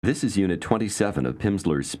This is Unit 27 of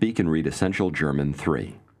Pimsleur's Speak and Read Essential German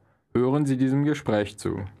 3. Hören Sie diesem Gespräch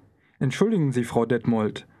zu. Entschuldigen Sie, Frau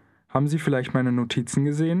Detmold. Haben Sie vielleicht meine Notizen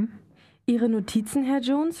gesehen? Ihre Notizen, Herr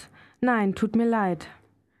Jones? Nein, tut mir leid.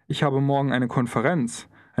 Ich habe morgen eine Konferenz,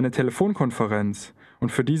 eine Telefonkonferenz.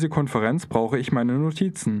 Und für diese Konferenz brauche ich meine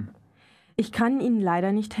Notizen. Ich kann Ihnen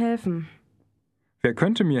leider nicht helfen. Wer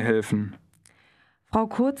könnte mir helfen? Frau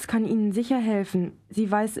Kurz kann Ihnen sicher helfen. Sie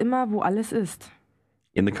weiß immer, wo alles ist.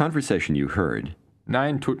 In the conversation you heard,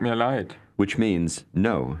 Nein, tut mir leid. which means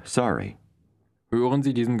no, sorry. Hören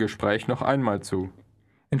Sie diesem Gespräch noch einmal zu.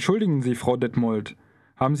 Entschuldigen Sie, Frau Detmold.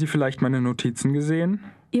 Haben Sie vielleicht meine Notizen gesehen?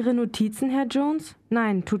 Ihre Notizen, Herr Jones?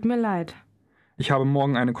 Nein, tut mir leid. Ich habe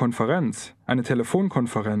morgen eine Konferenz, eine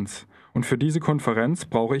Telefonkonferenz. Und für diese Konferenz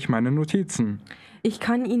brauche ich meine Notizen. Ich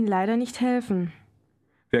kann Ihnen leider nicht helfen.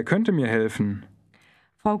 Wer könnte mir helfen?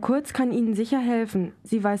 Frau Kurz kann Ihnen sicher helfen.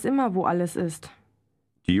 Sie weiß immer, wo alles ist.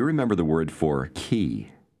 Do you remember the word for key?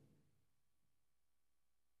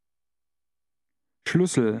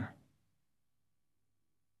 Schlüssel.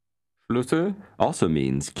 Schlüssel? Also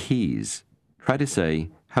means keys. Try to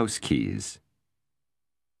say house keys.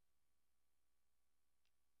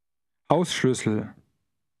 Hausschlüssel.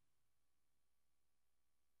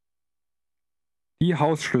 Die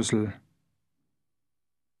Hausschlüssel.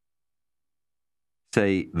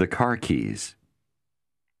 Say the car keys.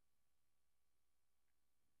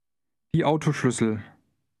 Die Autoschlüssel.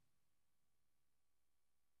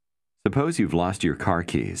 Suppose you've lost your car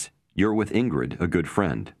keys. You're with Ingrid, a good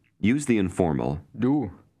friend. Use the informal.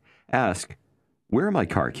 Du. Ask, where are my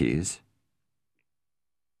car keys?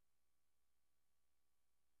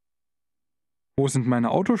 Wo sind meine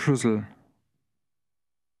Autoschlüssel?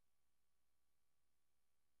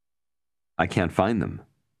 I can't find them.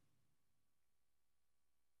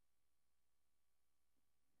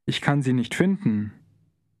 Ich kann sie nicht finden.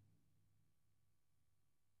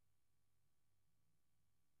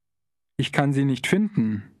 Ich kann sie nicht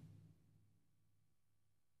finden.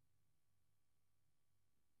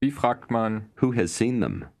 Wie fragt man? Who has seen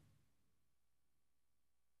them?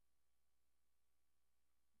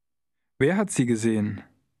 Wer hat sie gesehen?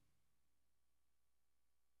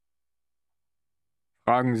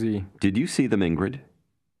 Fragen Sie. Did you see them, Ingrid?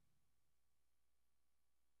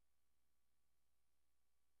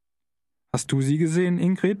 Hast du sie gesehen,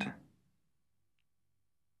 Ingrid?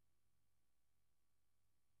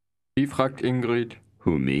 Wie fragt Ingrid?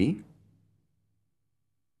 Who, me?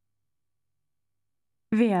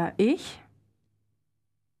 Wer? Ich?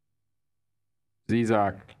 Sie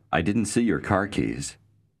sagt. I didn't see your car keys.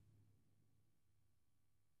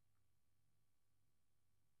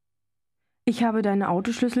 Ich habe deine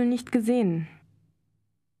Autoschlüssel nicht gesehen.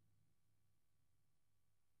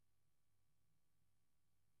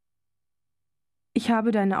 Ich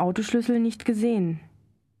habe deine Autoschlüssel nicht gesehen.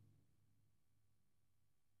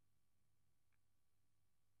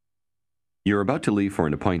 You're about to leave for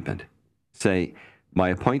an appointment. Say, my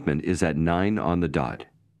appointment is at 9 on the dot.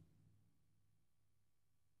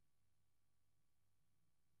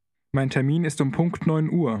 Mein Termin ist um Punkt 9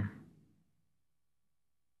 Uhr.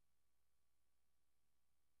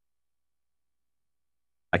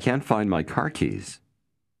 I can't find my car keys.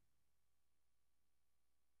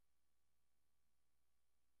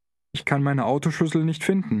 Ich kann meine Autoschlüssel nicht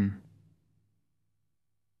finden.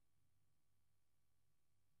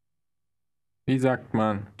 Wie sagt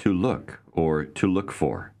man? To look or to look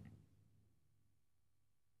for.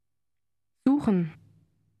 Suchen.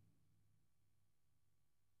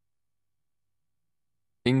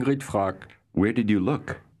 Ingrid fragt. Where did you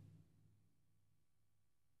look?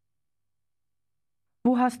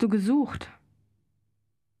 Wo hast du gesucht?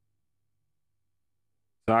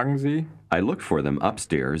 Sagen Sie? I looked for them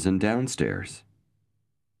upstairs and downstairs.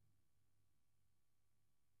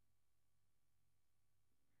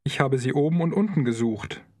 Ich habe sie oben und unten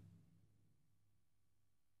gesucht.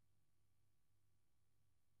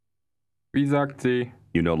 Wie sagt sie?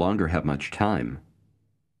 You no longer have much time.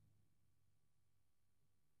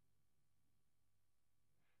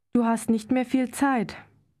 Du hast nicht mehr viel Zeit.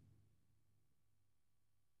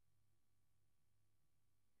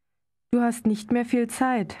 Du hast nicht mehr viel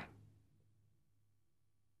Zeit.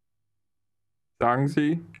 Sagen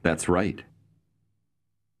Sie? That's right.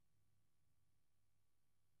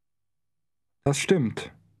 Das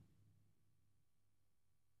stimmt.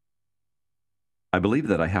 I believe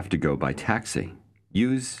that I have to go by taxi.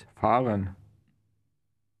 Use Fahren.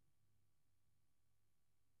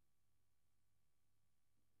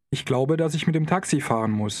 Ich glaube, dass ich mit dem Taxi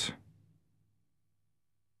fahren muss.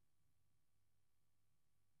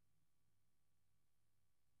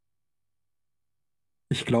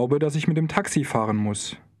 Ich glaube, dass ich mit dem Taxi fahren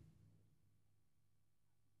muss.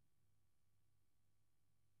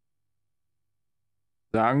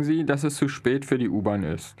 Sagen Sie, dass es zu spät für die U-Bahn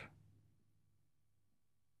ist.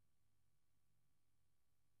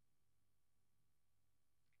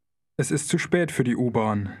 Es ist zu spät für die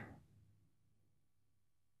U-Bahn.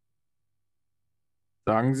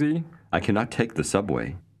 Sagen Sie, I cannot take the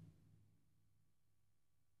subway.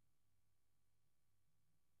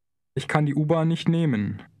 Ich kann die U-Bahn nicht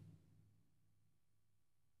nehmen.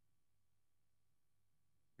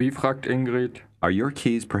 wie fragt Ingrid? Are your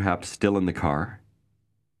keys perhaps still in the car?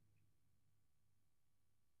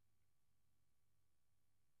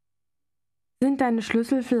 Sind deine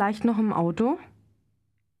Schlüssel vielleicht noch im Auto?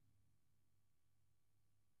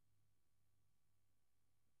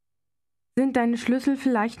 Sind deine Schlüssel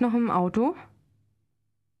vielleicht noch im Auto?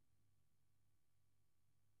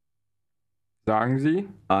 Sagen Sie,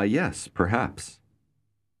 Yes, perhaps.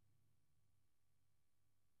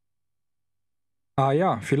 Ah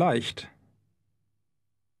ja, vielleicht.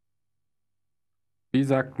 wie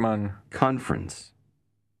sagt man? Conference.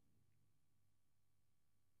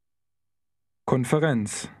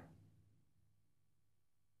 Konferenz.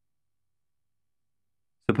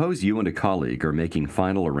 Suppose you and a colleague are making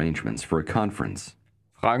final arrangements for a conference.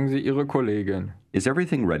 Fragen Sie Ihre Kollegin. Is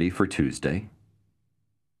everything ready for Tuesday?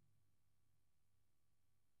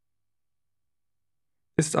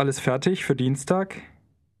 Ist alles fertig für Dienstag?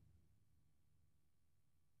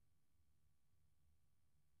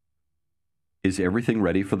 Is everything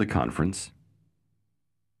ready for the conference?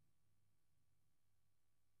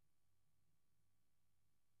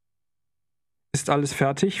 Ist alles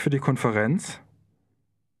fertig für die Konferenz?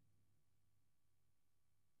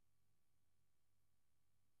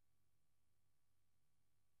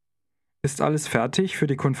 Ist alles fertig für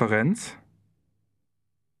die Konferenz?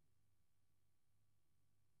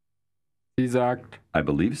 Sie sagt, I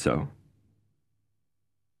believe so.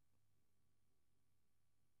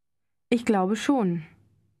 Ich glaube schon.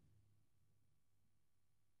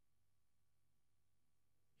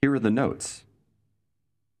 Here are the notes.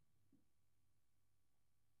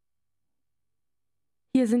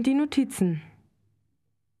 Hier sind die Notizen.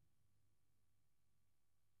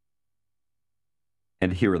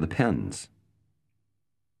 And here are the pens.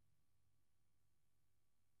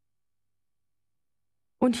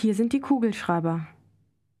 Und hier sind die Kugelschreiber.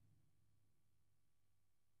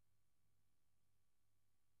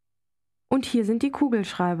 Und hier sind die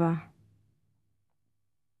Kugelschreiber.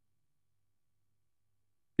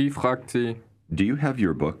 wie fragt sie? Do you have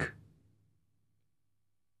your book?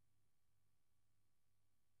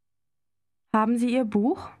 Haben Sie Ihr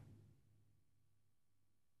Buch?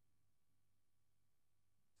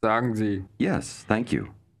 Sagen Sie, Yes, thank you.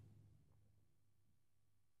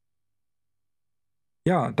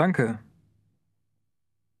 Ja, danke.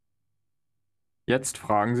 jetzt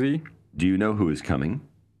fragen Sie, Do you know who is coming?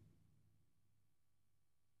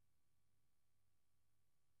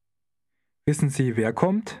 Wissen Sie, wer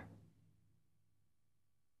kommt?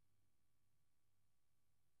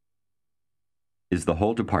 Is the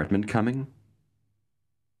whole department coming?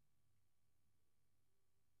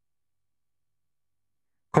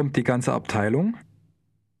 Kommt die ganze Abteilung?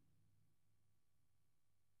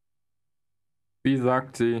 wie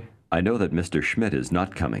sagt sie? I know that Mr. Schmidt is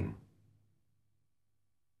not coming.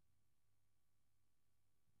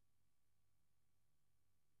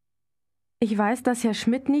 Ich weiß, dass Herr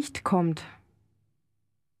Schmidt nicht kommt.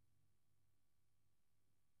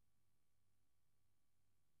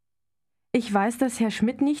 Ich weiß, dass Herr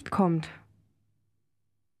Schmidt nicht kommt.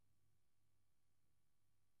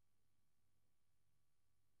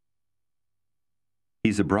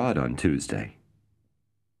 He's abroad on Tuesday.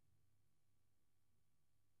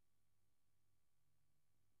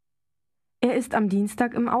 Er ist am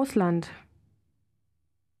Dienstag im Ausland.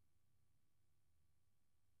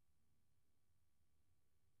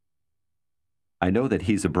 I know that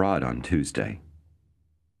he's abroad on Tuesday.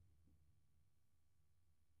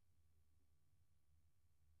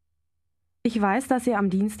 Ich weiß, dass er am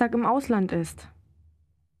Dienstag im Ausland ist.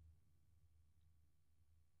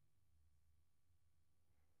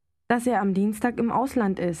 Dass er am Dienstag im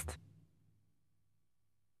Ausland ist.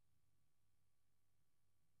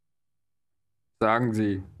 Sagen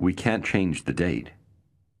Sie, We can't change the date.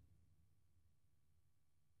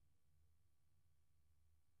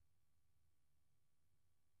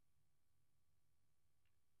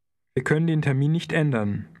 Wir können den Termin nicht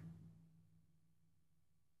ändern.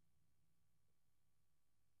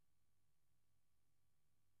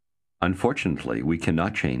 Unfortunately, we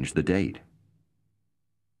cannot change the date.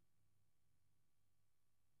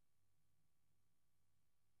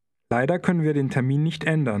 Leider können wir den Termin nicht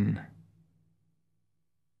ändern.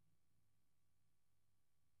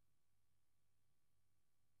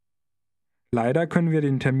 Leider können wir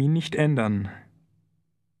den Termin nicht ändern.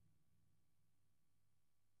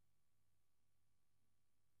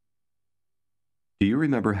 Do you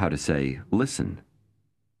remember how to say listen?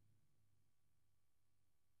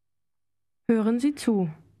 Hören Sie zu.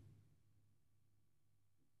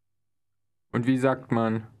 Und wie sagt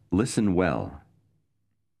man? Listen well.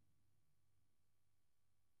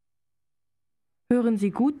 Hören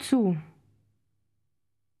Sie gut zu.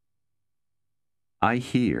 I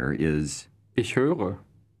hear is Ich höre.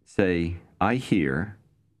 say, I hear.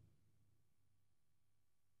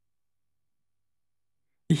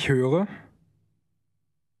 Ich höre.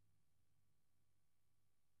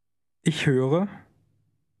 Ich höre.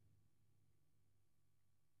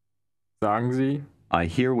 Sagen Sie. I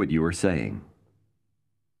hear what you are saying.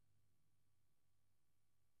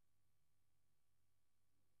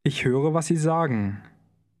 Ich höre, was Sie sagen.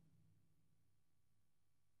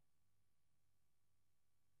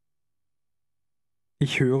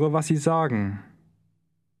 Ich höre, was Sie sagen.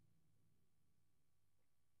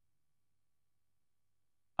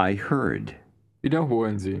 I heard.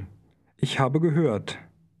 Wiederholen Sie. Ich habe gehört.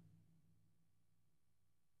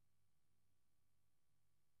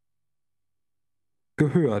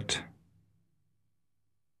 Gehört.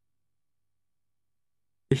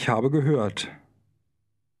 Ich habe gehört.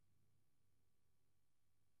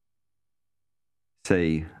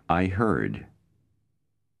 Say, I heard.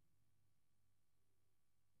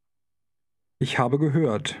 Ich habe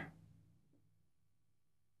gehört.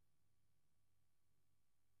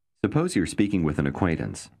 Suppose you're speaking with an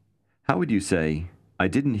acquaintance. How would you say, I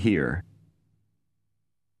didn't hear?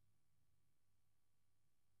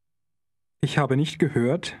 Ich habe nicht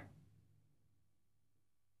gehört,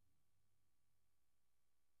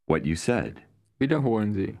 What you said.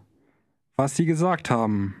 Wiederholen Sie. was Sie gesagt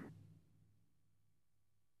haben.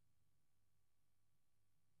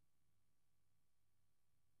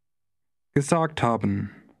 Gesagt haben.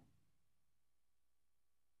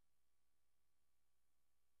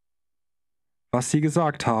 Was Sie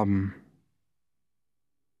gesagt haben.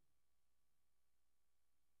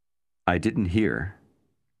 I didn't hear.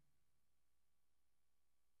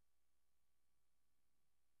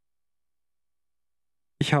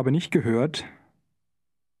 Ich habe nicht gehört,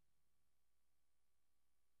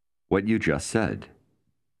 What you just said.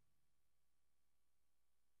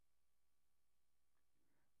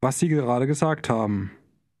 was Sie gerade gesagt haben.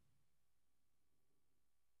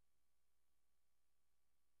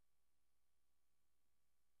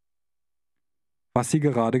 Was Sie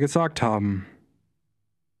gerade gesagt haben.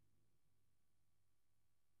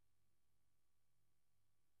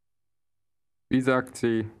 Wie sagt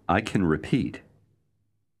sie? I can repeat.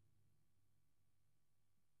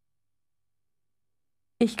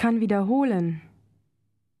 Ich kann wiederholen.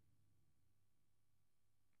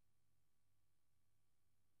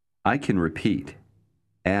 I can repeat.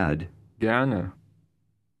 Add. Gerne.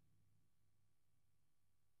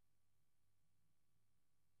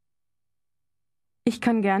 Ich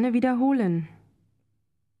kann gerne wiederholen.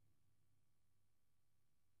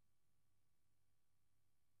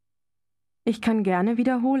 Ich kann gerne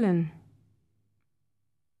wiederholen.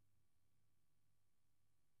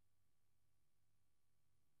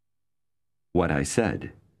 What I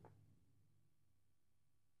said.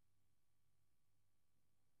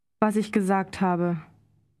 Was ich gesagt habe.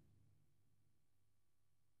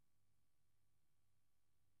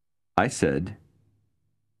 I said,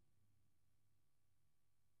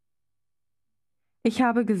 Ich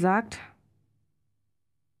habe gesagt,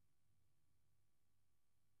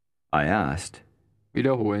 I asked,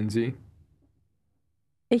 Wiederholen Sie.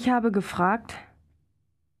 ich habe gefragt,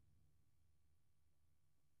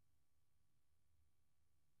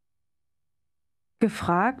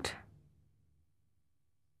 gefragt,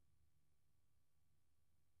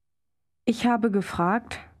 ich habe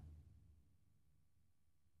gefragt,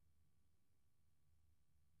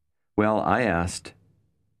 well, I asked,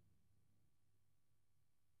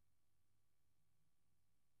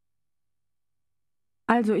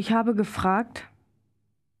 also ich habe gefragt,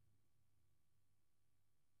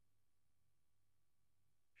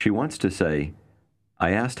 she wants to say,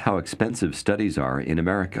 I asked how expensive studies are in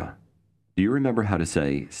America. Do you remember how to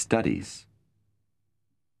say studies?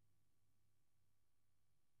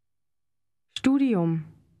 Studium.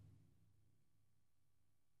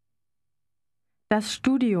 Das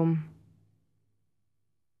Studium.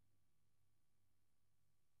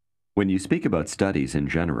 When you speak about studies in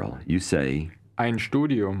general, you say, Ein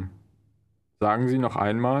Studium. Sagen Sie noch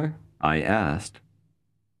einmal. I asked,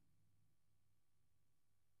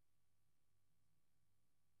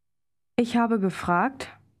 Ich habe gefragt,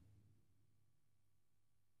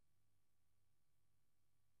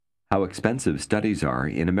 how expensive studies are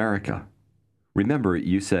in America. Remember,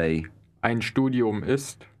 you say, Ein Studium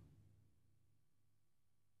ist.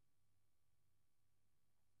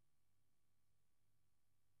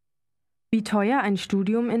 wie teuer ein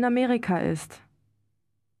Studium in Amerika ist.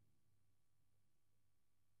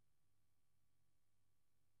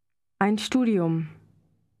 Ein Studium.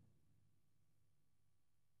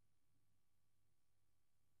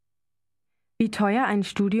 Wie teuer ein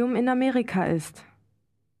Studium in Amerika ist.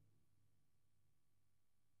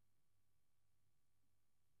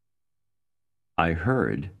 I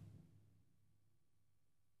heard,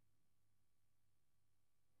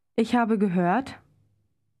 Ich habe gehört,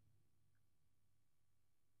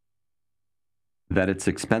 that it's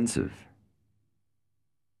expensive.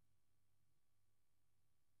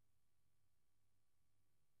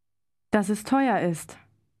 dass es teuer ist.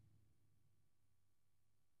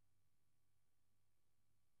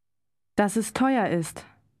 Dass es teuer ist.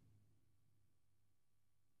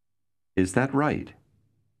 Is that right?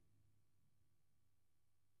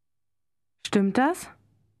 Stimmt das?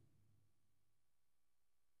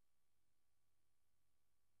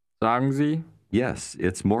 Sagen Sie, Yes,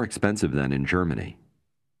 it's more expensive than in Germany.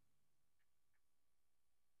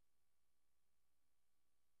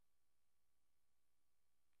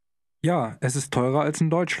 Ja, es ist teurer als in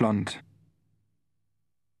Deutschland.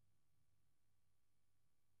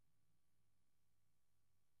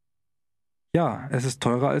 Ja, es ist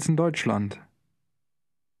teurer als in Deutschland.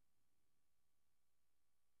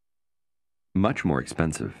 Much more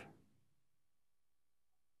expensive.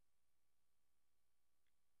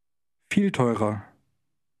 Viel teurer.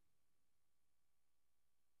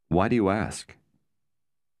 Why do you ask?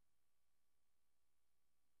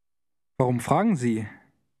 Warum fragen Sie?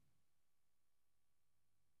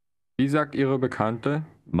 wie sagt Ihre Bekannte?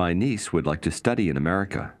 My niece would like to study in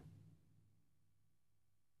America.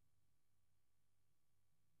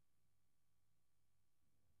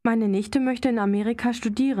 Meine Nichte möchte in Amerika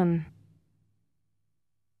studieren.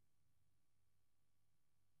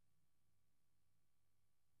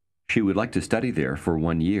 She would like to study there for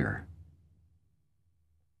 1 year.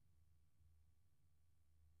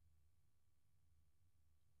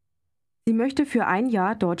 Sie möchte für ein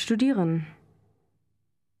Jahr dort studieren.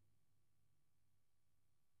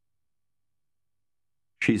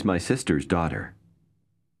 She's my sister's daughter.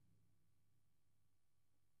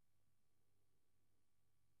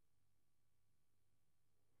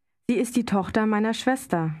 Sie ist die Tochter meiner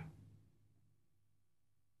Schwester.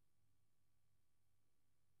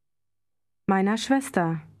 Meiner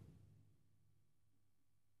Schwester.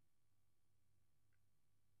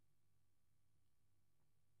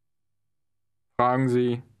 Fragen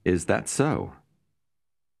Sie, Is that so?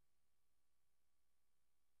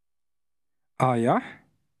 Ah ja?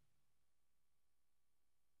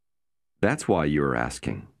 That's why you're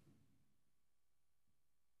asking.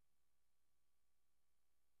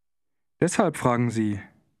 Deshalb fragen Sie.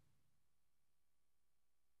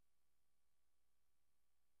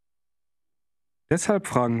 Deshalb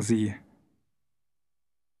fragen Sie.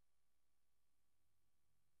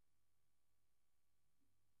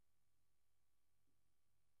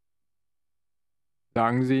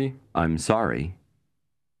 sagen Sie, I'm sorry.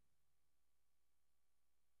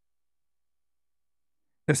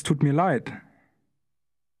 Es tut mir leid.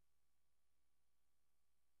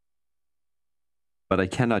 But I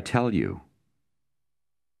cannot tell you.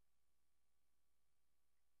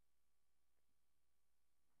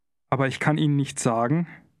 Aber ich kann Ihnen nicht sagen.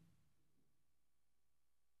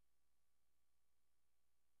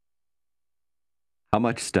 How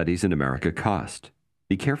much studies in America cost?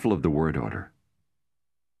 Be careful of the word order.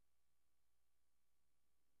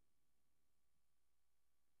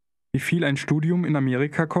 Wie viel ein Studium in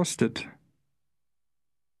Amerika kostet.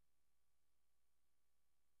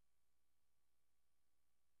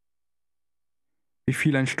 Wie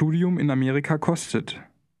viel ein Studium in Amerika kostet.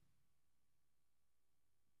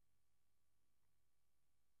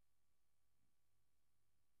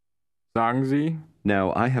 sagen Sie,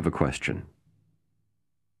 Now, I have a question.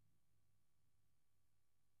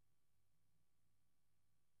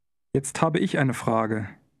 Jetzt habe ich eine Frage.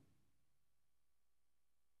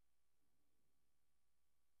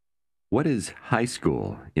 What is high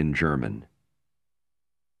school in German?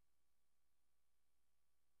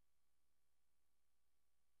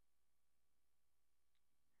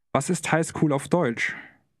 Was ist Highschool auf Deutsch?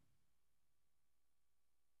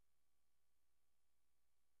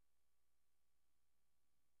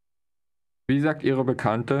 wie sagt Ihre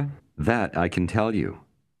Bekannte? That I can tell you.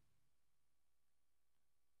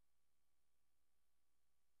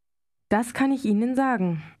 Das kann ich Ihnen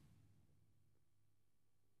sagen.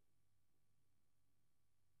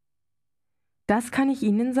 Das kann ich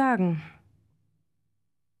Ihnen sagen.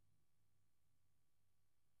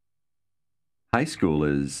 High school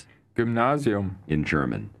is Gymnasium. in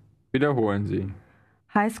German. Wiederholen Sie.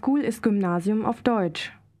 High School ist Gymnasium auf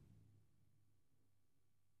Deutsch.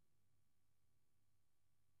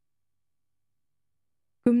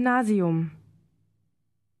 Gymnasium.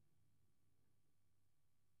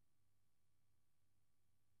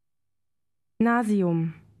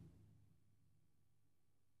 Nasium.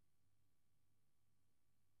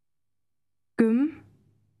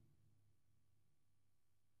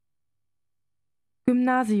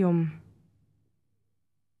 Gymnasium.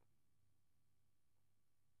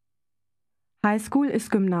 High School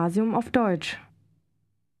ist Gymnasium auf Deutsch.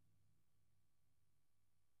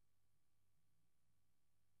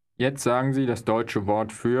 Jetzt sagen Sie das deutsche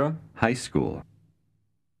Wort für High school.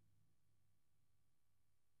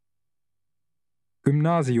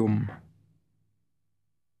 Gymnasium.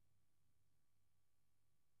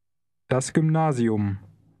 Das Gymnasium.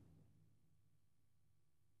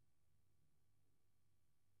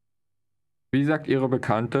 Wie sagt Ihre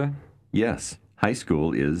Bekannte? Yes, high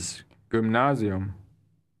school is Gymnasium.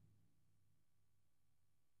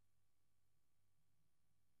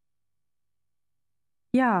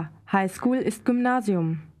 Ja, High School ist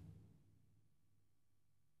Gymnasium.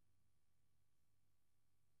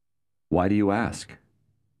 Why do you ask?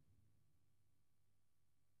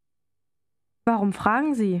 Warum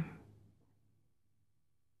fragen Sie?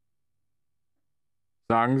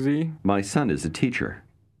 Sagen Sie, My son is a teacher.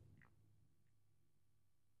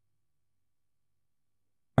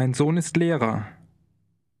 Mein Sohn ist Lehrer.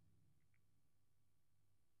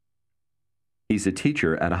 He's a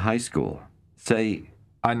teacher at a high school. Say,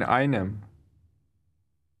 an einem.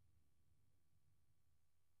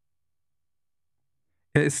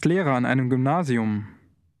 Er ist Lehrer an einem Gymnasium.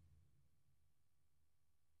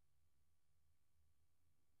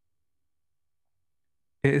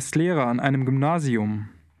 Er ist Lehrer an einem Gymnasium.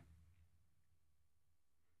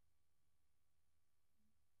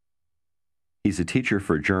 he's a teacher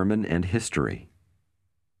for German and history.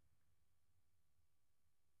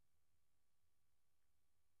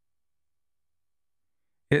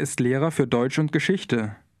 Er ist Lehrer für Deutsch und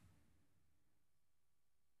Geschichte.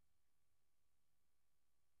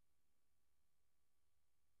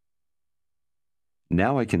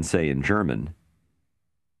 Now I can say in German,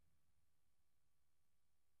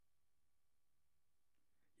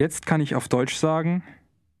 Jetzt kann ich auf Deutsch sagen,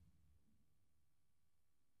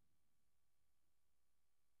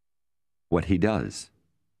 what he does.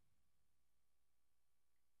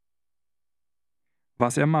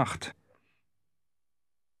 was er macht.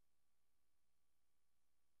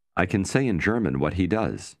 I can say in German what he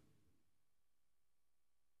does.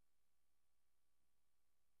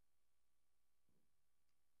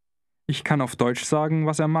 Ich kann auf Deutsch sagen,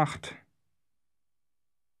 was er macht.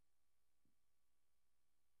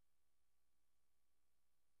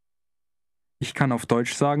 Ich kann auf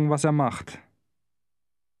Deutsch sagen, was er macht.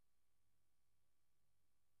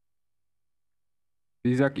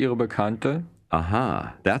 Wie sagt Ihre Bekannte?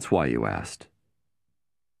 Aha, that's why you asked.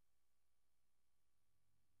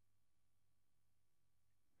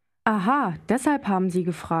 Aha, deshalb haben Sie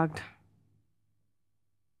gefragt.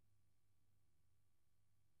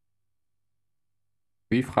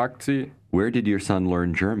 Wie fragt sie? Where did your son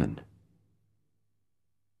learn German?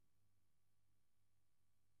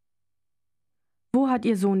 Wo hat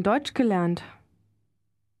Ihr Sohn Deutsch gelernt?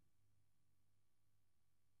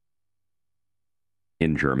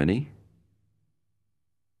 In Germany?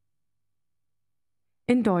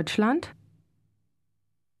 In Deutschland?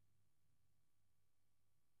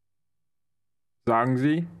 Sagen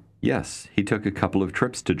Sie, Yes, he took a couple of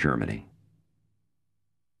trips to Germany.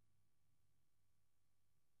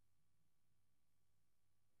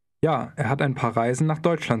 Ja, er hat ein paar Reisen nach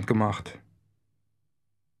Deutschland gemacht.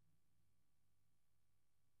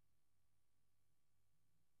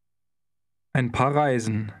 Ein paar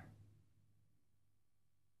Reisen.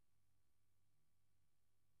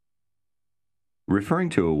 Referring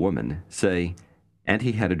to a woman, say, and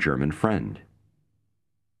he had a German friend.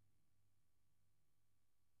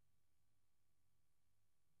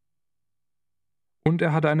 Und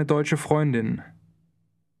er hatte eine deutsche Freundin.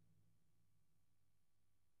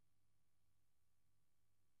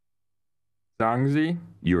 sagen Sie,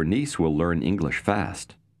 Your niece will learn English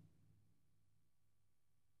fast.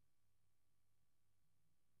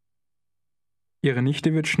 Ihre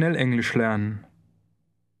Nichte wird schnell Englisch lernen.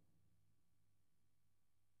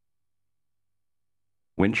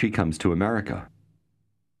 When she comes to America.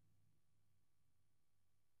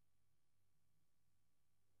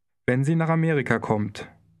 Wenn sie nach Amerika kommt.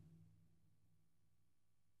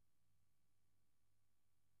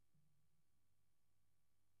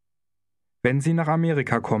 Wenn sie nach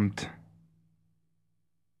Amerika kommt.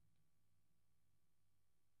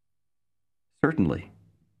 Certainly.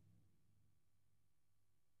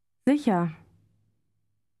 Sicher.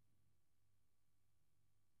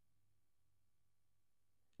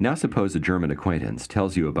 Now suppose a German acquaintance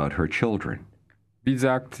tells you about her children. Wie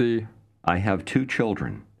sagt sie? I have 2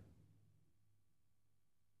 children.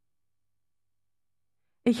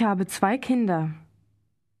 Ich habe 2 Kinder.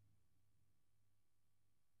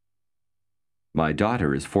 My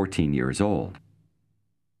daughter is 14 years old.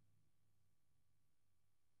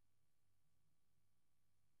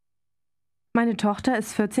 Meine Tochter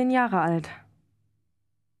ist 14 Jahre alt.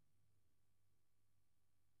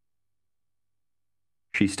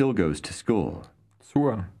 She still goes to school.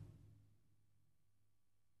 Zur.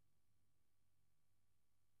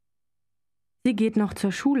 Sie geht noch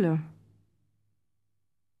zur Schule.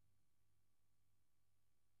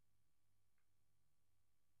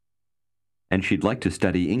 And she'd like to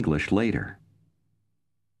study English later.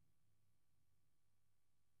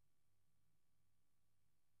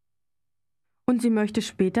 Und sie möchte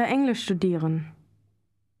später Englisch studieren.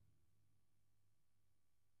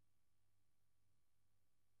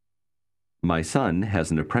 My son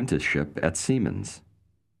has an apprenticeship at Siemens.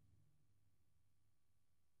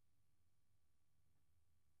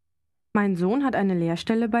 Mein Sohn hat eine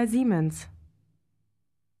Lehrstelle bei Siemens.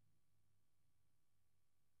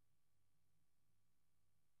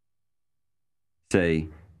 Say,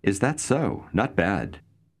 is that so? Not bad.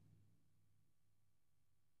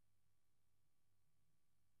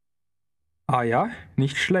 Ah ja,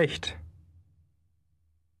 nicht schlecht.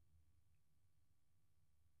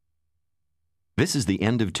 This is the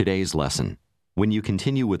end of today's lesson. When you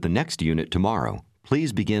continue with the next unit tomorrow,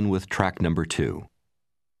 please begin with track number 2.